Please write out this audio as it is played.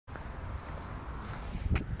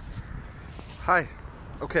Hi.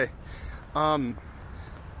 Okay.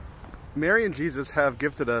 Mary and Jesus have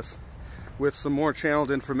gifted us with some more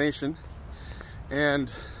channeled information,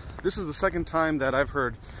 and this is the second time that I've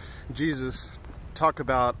heard Jesus talk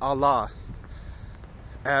about Allah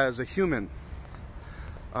as a human.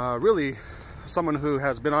 Really, someone who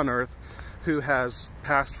has been on earth, who has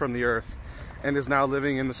passed from the earth, and is now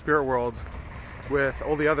living in the spirit world with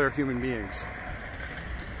all the other human beings.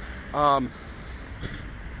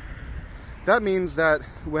 That means that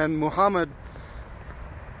when Muhammad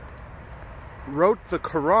wrote the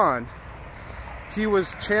Quran, he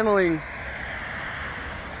was channeling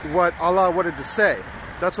what Allah wanted to say.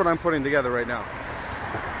 That's what I'm putting together right now.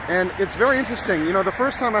 And it's very interesting. You know, the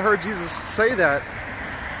first time I heard Jesus say that,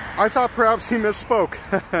 I thought perhaps he misspoke.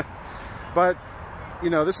 But, you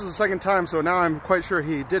know, this is the second time, so now I'm quite sure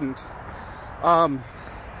he didn't.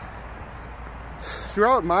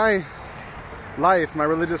 Throughout my life, my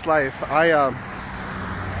religious life, I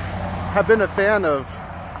have been a fan of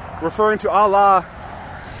referring to Allah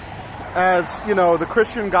as, you know, the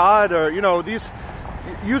Christian God, or, you know,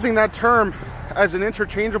 using that term as an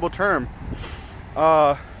interchangeable term.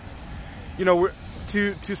 You know,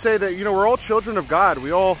 to say that, you know, we're all children of God.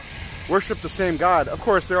 We all worship the same God. Of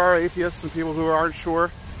course, there are atheists and people who aren't sure,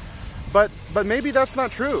 but maybe that's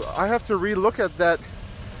not true. I have to relook at that,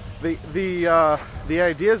 the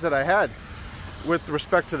ideas that I had with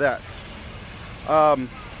respect to that.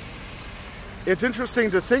 It's interesting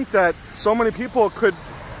to think that so many people could,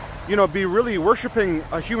 you know, be really worshiping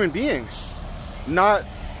a human being, not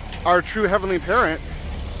our true heavenly parent.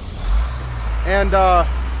 And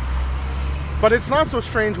but it's not so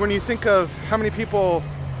strange when you think of how many people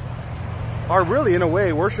are really, in a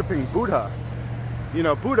way, worshiping Buddha. You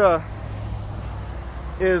know, Buddha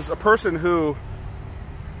is a person who,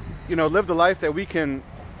 you know, lived a life that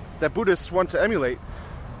Buddhists want to emulate,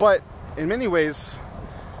 but in many ways,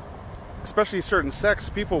 especially certain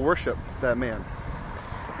sects, people worship that man,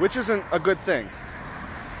 which isn't a good thing.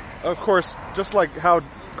 Of course, just like how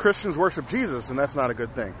Christians worship Jesus, and that's not a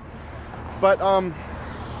good thing. But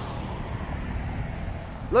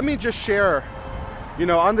let me just share, you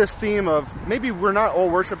know, on this theme of maybe we're not all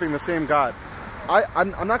worshiping the same God.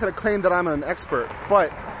 I'm not going to claim that I'm an expert,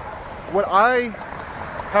 but what I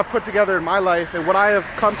have put together in my life and what I have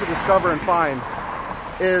come to discover and find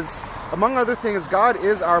is, among other things, God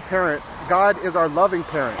is our parent. God is our loving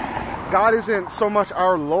parent. God isn't so much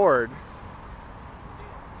our Lord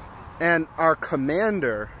and our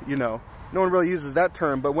commander, you know. No one really uses that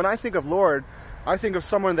term, but when I think of Lord, I think of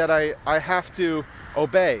someone that I have to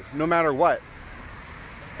obey no matter what.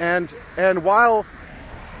 And while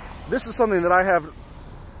this is something that I have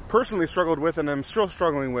personally struggled with and I'm still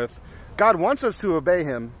struggling with, God wants us to obey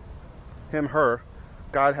him, her.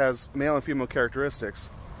 God has male and female characteristics.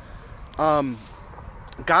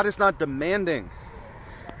 God is not demanding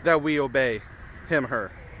that we obey him,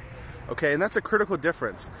 her. Okay, and that's a critical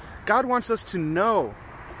difference. God wants us to know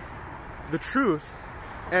the truth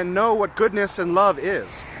and know what goodness and love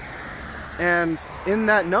is. And in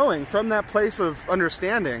that knowing, from that place of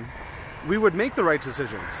understanding, we would make the right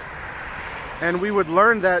decisions. And we would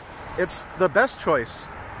learn that it's the best choice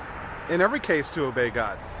in every case to obey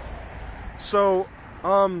God. So,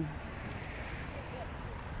 I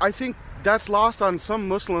think that's lost on some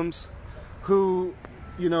Muslims who,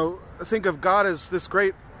 you know, think of God as this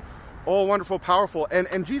great, all wonderful, powerful,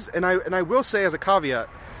 and Jesus. And I will say as a caveat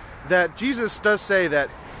that Jesus does say that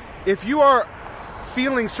if you are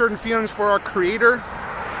feeling certain feelings for our Creator,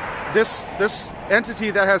 this entity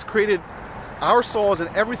that has created our souls and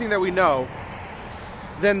everything that we know,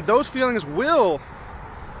 then those feelings will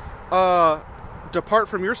depart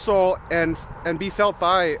from your soul and be felt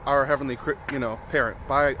by our heavenly, you know, parent,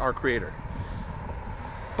 by our Creator.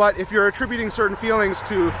 But if you're attributing certain feelings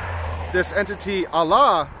to this entity,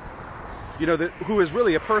 Allah, you know, who is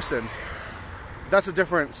really a person, that's a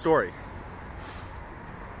different story.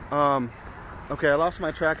 Okay, I lost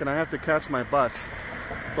my track and I have to catch my bus.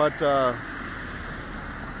 But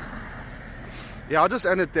yeah, I'll just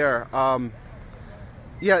end it there.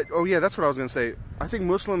 Yeah, oh yeah, that's what I was gonna say. I think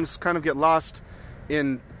Muslims kind of get lost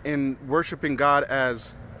in worshiping God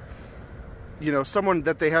as, you know, someone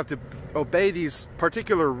that they have to obey these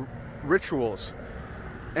particular rituals.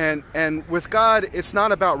 And with God, it's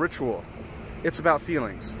not about ritual. It's about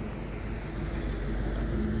feelings.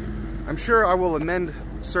 I'm sure I will amend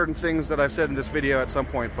certain things that I've said in this video at some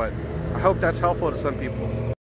point, but I hope that's helpful to some people.